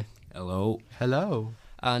say hi? Hello. Hello.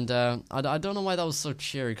 And I don't know why that was so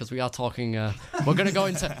cheery, because we are talking. We're gonna go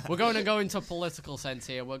into political sense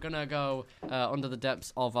here. We're gonna go under the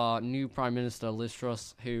depths of our new Prime Minister Liz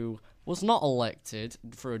Truss, who was not elected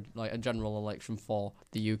through a general election for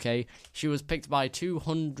the UK. She was picked by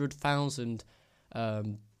 200,000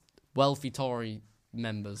 wealthy Tory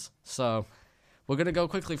members. So we're gonna go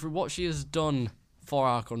quickly through what she has done for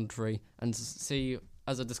our country and see,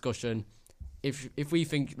 as a discussion, if we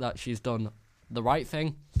think that she's done the right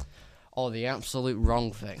thing or the absolute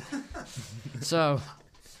wrong thing. So,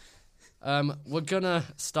 we're gonna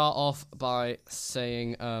start off by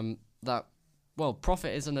saying that, well,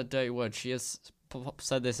 profit isn't a dirty word. She has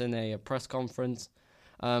said this in a press conference.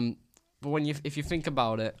 But if you think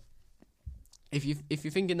about it, if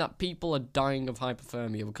you're thinking that people are dying of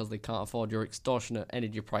hypothermia because they can't afford your extortionate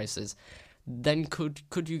energy prices, then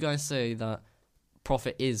could you guys say that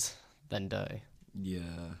profit is then dirty?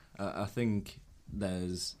 Yeah, I think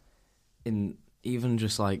there's even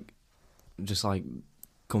just like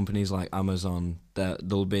companies like Amazon,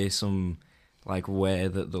 there'll be some way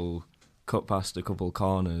that they'll cut past a couple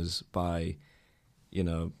corners by,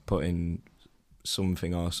 putting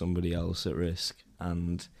something or somebody else at risk,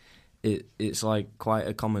 and it's quite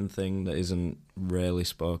a common thing that isn't really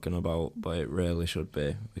spoken about, but it really should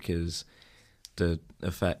be, because the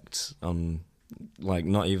effects on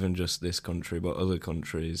not even just this country but other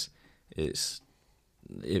countries, it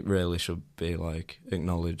really should be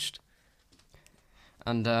acknowledged.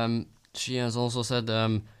 And she has also said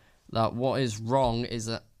that what is wrong is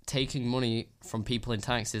that taking money from people in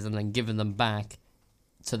taxes and then giving them back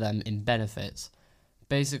to them in benefits.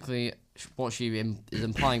 Basically, what she is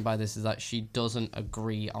implying by this is that she doesn't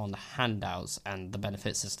agree on handouts and the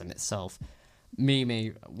benefit system itself.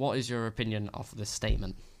 Mimi, what is your opinion of this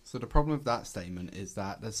statement? So the problem with that statement is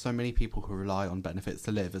that there's so many people who rely on benefits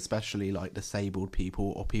to live, especially disabled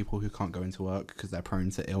people or people who can't go into work because they're prone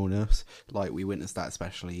to illness. We witnessed that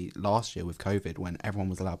especially last year with COVID, when everyone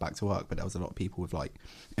was allowed back to work, but there was a lot of people with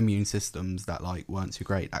immune systems that weren't too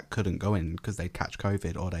great that couldn't go in because they'd catch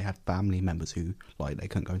COVID, or they had family members who they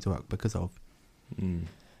couldn't go into work because of.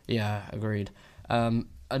 Yeah, agreed. And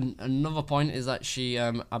another point is that she,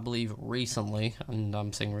 I believe recently, and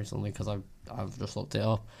I'm saying recently because I've just looked it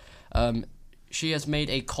up, she has made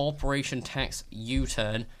a corporation tax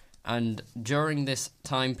U-turn, and during this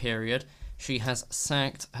time period, she has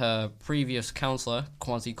sacked her previous councillor,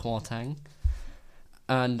 Kwasi Kwarteng,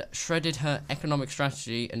 and shredded her economic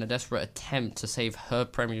strategy in a desperate attempt to save her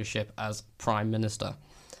premiership as Prime Minister.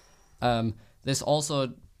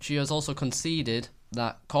 She has also conceded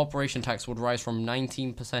that corporation tax would rise from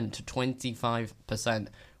 19% to 25%,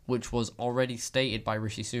 which was already stated by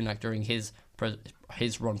Rishi Sunak during his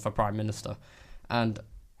run for Prime Minister. And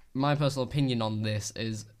my personal opinion on this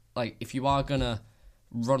is, like, if you are going to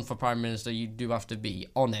run for Prime Minister, you do have to be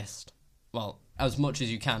honest. Well, as much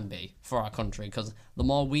as you can be for our country, because the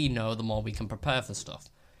more we know, the more we can prepare for stuff.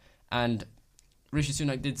 And Rishi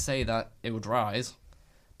Sunak did say that it would rise,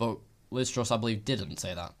 but Liz Truss, I believe, didn't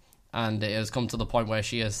say that. And it has come to the point where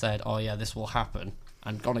she has said, oh yeah, this will happen,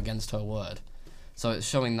 and gone against her word. So it's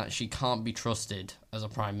showing that she can't be trusted as a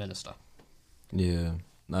Prime Minister. Yeah,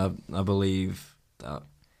 I believe that,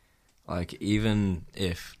 like, even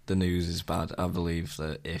if the news is bad, I believe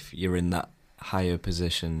that if you're in that higher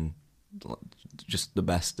position, just the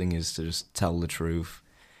best thing is to just tell the truth.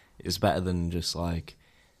 It's better than just, like,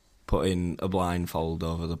 putting a blindfold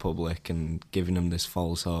over the public and giving them this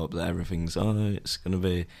false hope that everything's, it's going to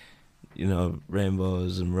be, you know,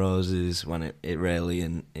 rainbows and roses, when it really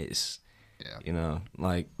isn't. It's, you know,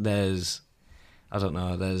 like, there's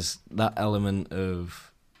that element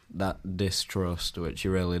of that distrust which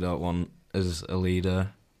you really don't want as a leader,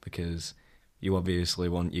 because you obviously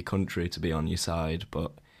want your country to be on your side,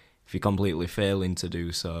 but if you're completely failing to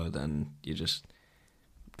do so, then you're just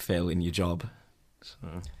failing your job. So.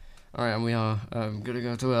 All right, and we are going to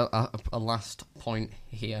go to a last point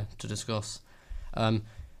here to discuss.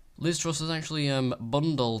 Liz Truss has actually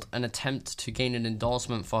bundled an attempt to gain an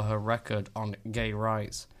endorsement for her record on gay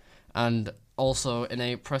rights. And also, in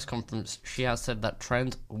a press conference, she has said that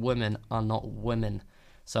trans women are not women.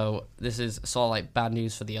 So this is sort of like bad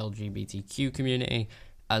news for the LGBTQ community,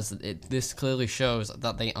 as this clearly shows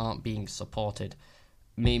that they aren't being supported.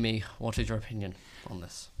 Mimi, what is your opinion on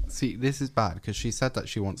this? See, this is bad because she said that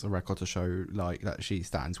she wants a record to show, like, that she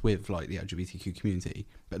stands with, like, the LGBTQ community,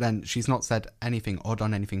 but then she's not said anything or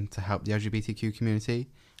done anything to help the LGBTQ community.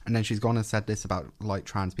 And then she's gone and said this about, like,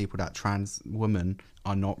 trans people, that trans women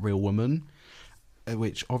are not real women,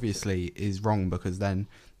 which obviously is wrong, because then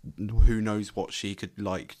who knows what she could,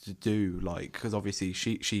 like, to do, like, because obviously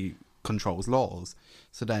she controls laws.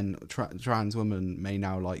 So then trans women may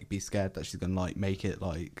now, like, be scared that she's gonna, like, make it,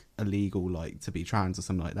 like, illegal, like, to be trans or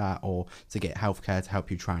something like that, or to get healthcare to help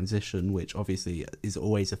you transition, which obviously is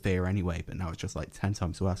always a fear anyway, but now it's just, like, 10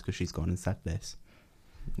 times worse because she's gone and said this.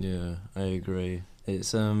 Yeah, I agree.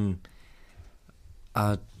 It's when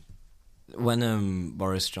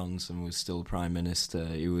Boris Johnson was still Prime Minister,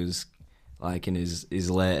 he was, like, in his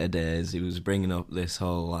later days, he was bringing up this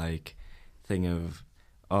whole, like, thing of,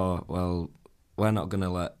 oh, well, we're not going to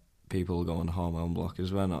let people go on hormone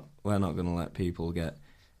blockers. We're not going to let people get,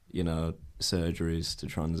 you know, surgeries to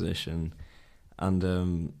transition. And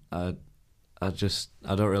I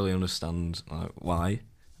don't really understand, like, why.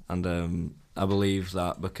 And I believe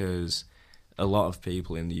that because a lot of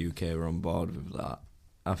people in the UK are on board with that.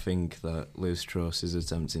 I think that Liz Truss is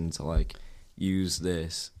attempting to, like, use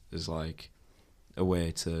this as, like, a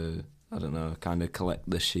way to, I don't know, kind of collect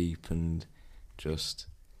the sheep and just,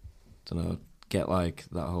 I don't know, get, like,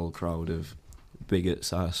 that whole crowd of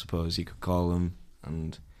bigots, I suppose you could call them.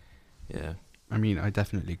 And yeah, I mean, I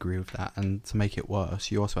definitely agree with that. And to make it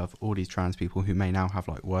worse, you also have all these trans people who may now have,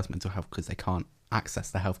 like, worse mental health because they can't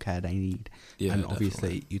access the healthcare they need. Yeah, and obviously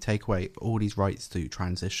definitely. you take away all these rights to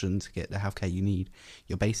transition to get the healthcare you need,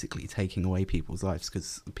 you're basically taking away people's lives,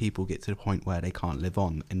 because people get to the point where they can't live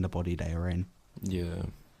on in the body they are in. Yeah.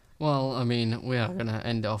 Well, I mean, we are going to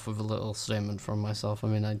end off with a little statement from myself. I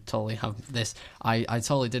mean, I totally have this. I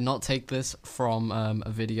totally did not take this from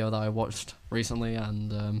a video that I watched recently,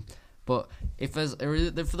 and but if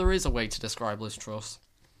there is a way to describe Liz Truss,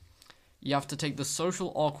 you have to take the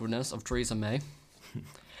social awkwardness of Theresa May,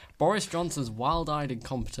 Boris Johnson's wild-eyed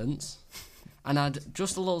incompetence, and add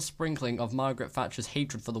just a little sprinkling of Margaret Thatcher's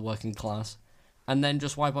hatred for the working class, and then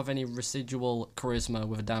just wipe off any residual charisma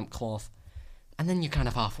with a damp cloth. And then you're kind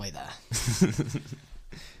of halfway there.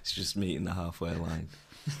 It's just meeting the halfway line.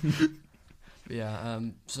 Yeah,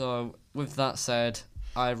 so with that said,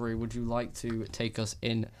 Ivory, would you like to take us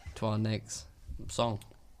in to our next song?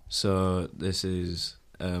 So this is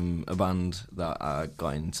a band that I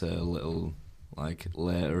got into a little, like,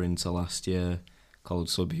 later into last year, called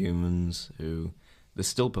Subhumans, who they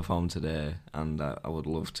still perform today, and I would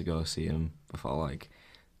love to go see them before, like,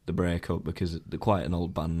 the breakup, because they're quite an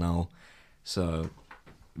old band now. So,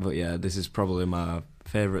 but yeah, this is probably my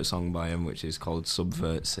favourite song by him, which is called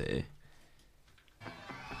Subvert City.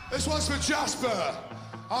 This one's for Jasper,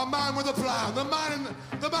 our man with a plan,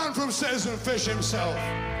 the man from Citizen Fish himself.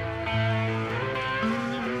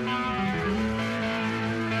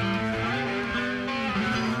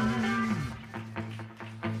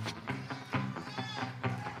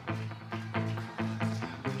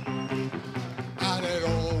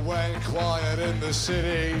 in the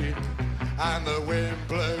city, and the wind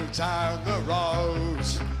blew down the road.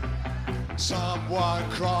 Someone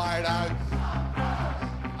cried out,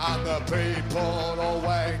 and the people all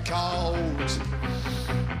went cold.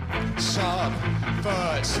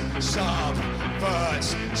 Subvert, subvert,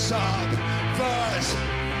 subvert,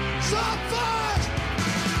 subvert!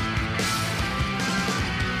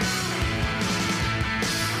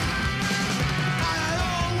 And it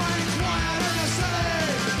all went quiet in the city,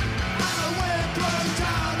 and the wind blew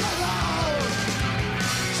down the road.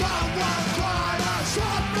 Someone cried out,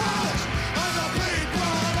 subvert, and the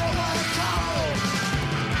people all went cold.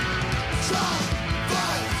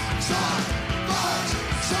 Subvert, subvert,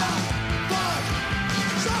 subvert,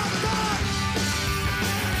 subvert!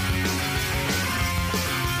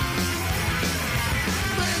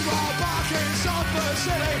 Meanwhile, back in Salford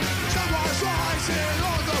City, someone's writing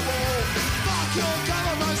on the wall. Fuck your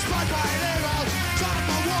government, spread by hero.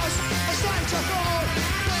 Someone was a state of fraud.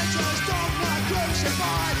 Bitches don't want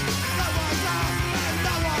crucified. No one laughed and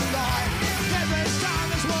no one lied. Living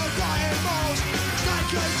standards were dying malls. State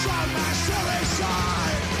control mass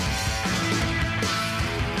suicide.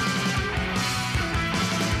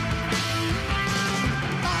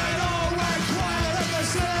 And it all went quiet in the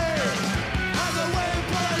city, and the wind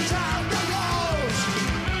blew down the road.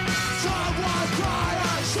 Someone cried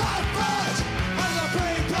out, subvert, and the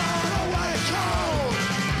people all went cold.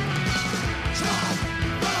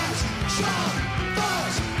 Subvert,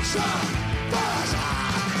 subvert, subvert,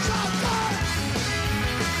 subvert!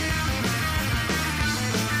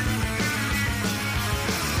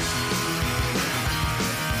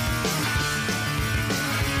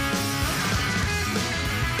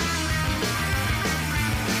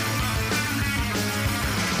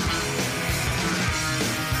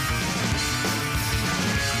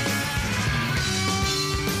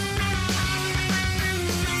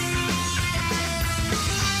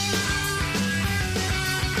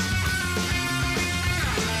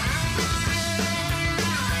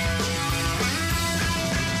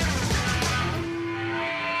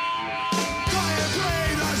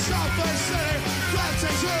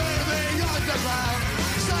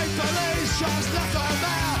 Just left a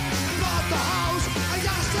mayor, bought the house and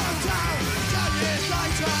gassed them down. 10 years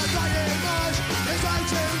later, they emerge as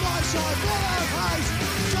 18 months on full of hate.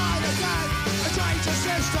 Tried again, a traitor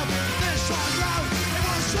system. This time round, it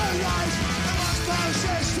was too late. It was no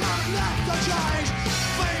system left to change.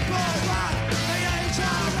 People ran, they ate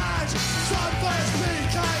our land. Some first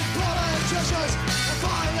became politicians and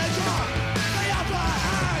finally got the upper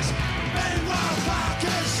hand. Meanwhile, back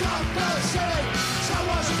in Salford City,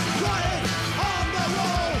 someone's crying on the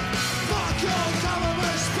wall. Fuck your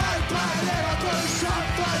government, spread by Liverpool,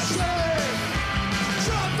 Salford City.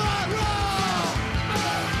 Salford Roar!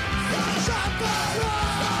 Salford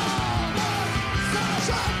Roar!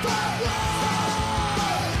 Salford Roar!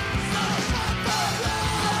 Salford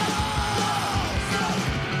Roar!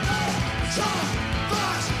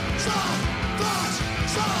 Salford, salford,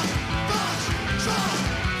 salford, salford, salford,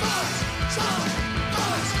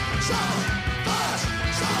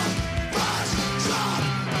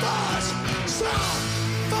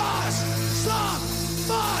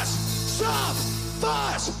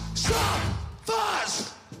 salford,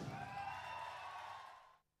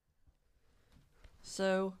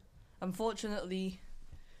 So, unfortunately,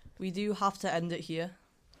 we do have to end it here.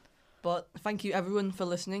 But thank you everyone for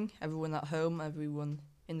listening, everyone at home, everyone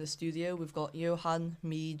in the studio. We've got Johan,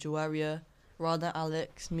 me, Joaria, Rana,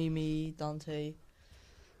 Alex, Mimi, Dante,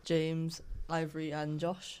 James, Ivory and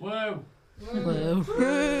Josh. Whoa! Whoa.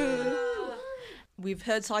 We've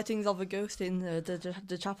heard sightings of a ghost in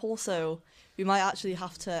the chapel, so we might actually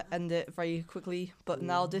have to end it very quickly. But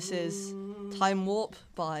now this is Time Warp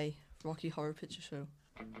by Rocky Horror Picture Show.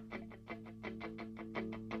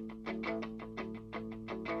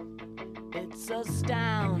 It's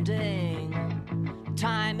astounding,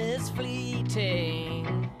 time is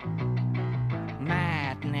fleeting,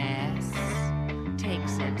 madness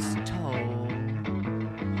takes its toll.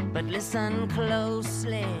 But listen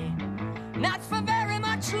closely, not for very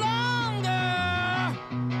much longer.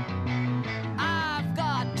 I've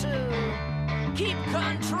got to keep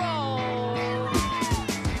control.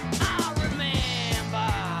 I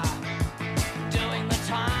remember doing the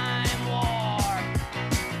time warp,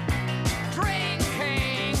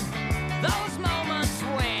 drinking those moments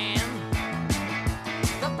when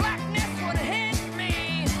the blackness would hit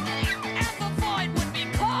me and the void would be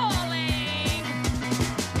calling.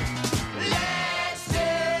 Let's do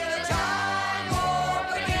the time warp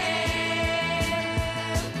again.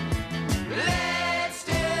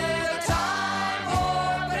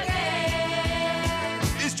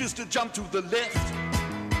 jump to the left.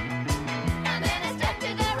 And then a step to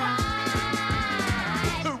the right.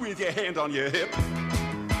 With your hand on your hip.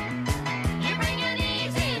 You bring your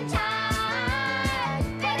knees in tight,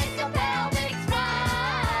 but it's your pelvic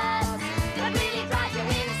thrust that really drives you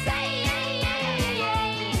insane.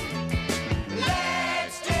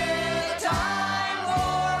 Let's do the time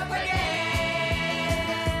warp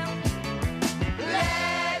again.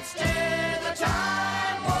 Let's do the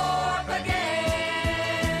time warp again.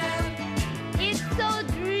 It's so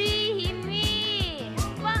dreamy,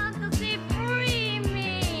 fantasy free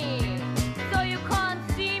me, so you can't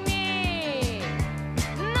see me.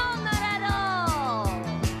 No, not at all.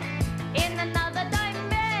 In another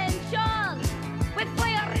dimension, with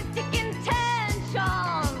voyeuristic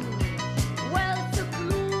intention, well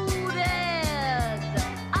secluded,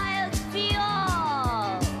 I'll see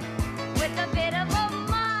all. With a bit of a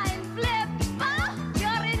mind flip,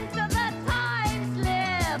 you're into the time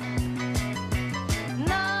slip.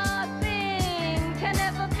 Nothing can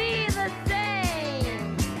ever be the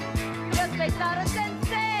same. Just based out of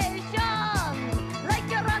sensation, like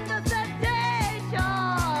you're under sedation.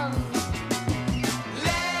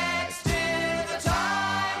 Let's do the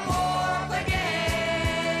time warp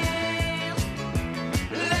again.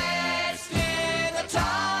 Let's do the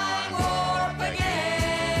time warp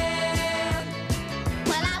again.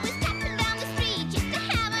 Well, I was tapping down the street just to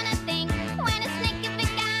having a thing when a snake of a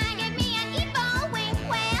guy gave me an evil wink.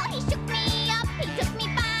 Well, he shook me up, he took me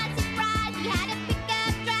by surprise. He had a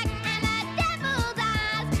pickup truck and a devil's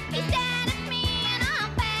eyes. He stared at me and I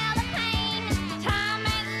felt the pain. Time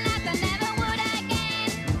and like I never would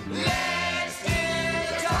again. Let's do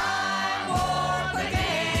the time warp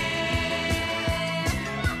again.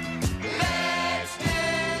 Let's do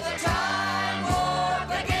the time warp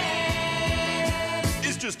again.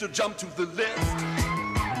 It's just a jump to the left.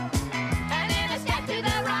 And then a step to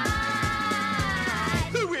the right.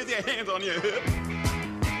 With your hand on your hip.